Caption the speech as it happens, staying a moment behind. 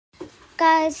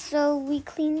Guys, so we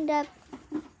cleaned up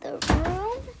the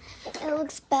room. It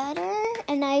looks better,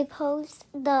 and I post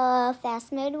the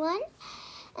fast mode one.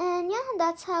 And yeah,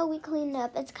 that's how we cleaned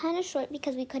up. It's kind of short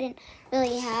because we couldn't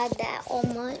really have that all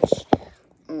much.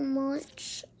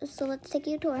 So let's take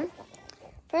you a tour.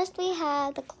 First, we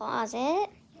have the closet.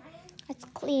 Let's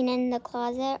clean in the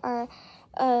closet our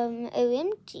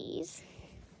OMGs.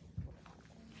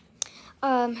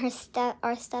 Our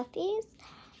stuffies.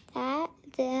 That.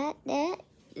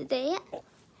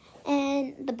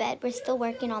 And the bed. We're still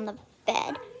working on the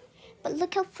bed. But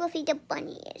look how fluffy the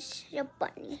bunny is. The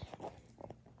bunny.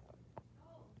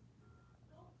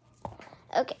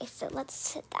 Okay, so let's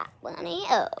sit that bunny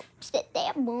up. Sit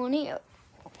that bunny up.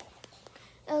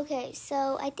 Okay,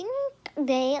 so I think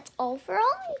that's all for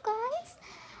all, you guys.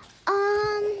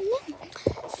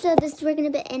 So we're gonna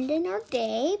be ending our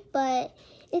day, but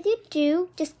if you do,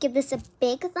 just give this a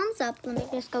big thumbs up. Let me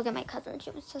just go get my cousin.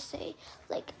 She was to say,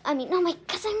 my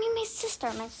sister.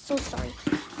 I'm so sorry.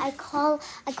 I call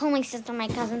my sister my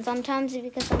cousin sometimes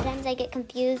because sometimes I get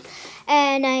confused.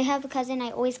 And I have a cousin.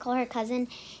 I always call her cousin.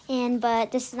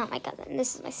 But this is not my cousin.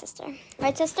 This is my sister.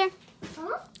 Right, sister?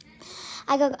 Huh?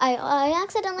 I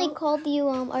accidentally called you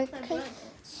okay.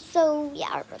 So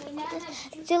yeah, our brother called us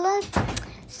Zilla.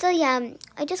 So yeah,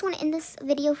 I just want to end this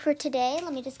video for today.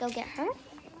 Let me just go get her.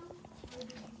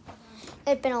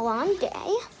 It's been a long day.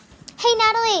 Hey,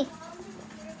 Natalie.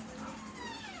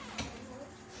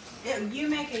 You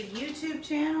make a YouTube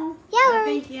channel? Yeah.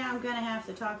 I think I'm gonna have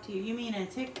to talk to you. You mean a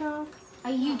TikTok? A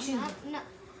YouTube. No,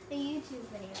 a YouTube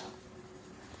video.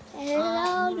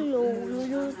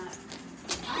 Hello.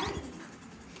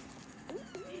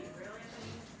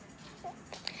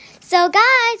 So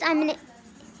guys, I'm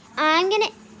gonna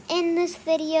end this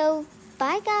video.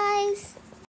 Bye guys.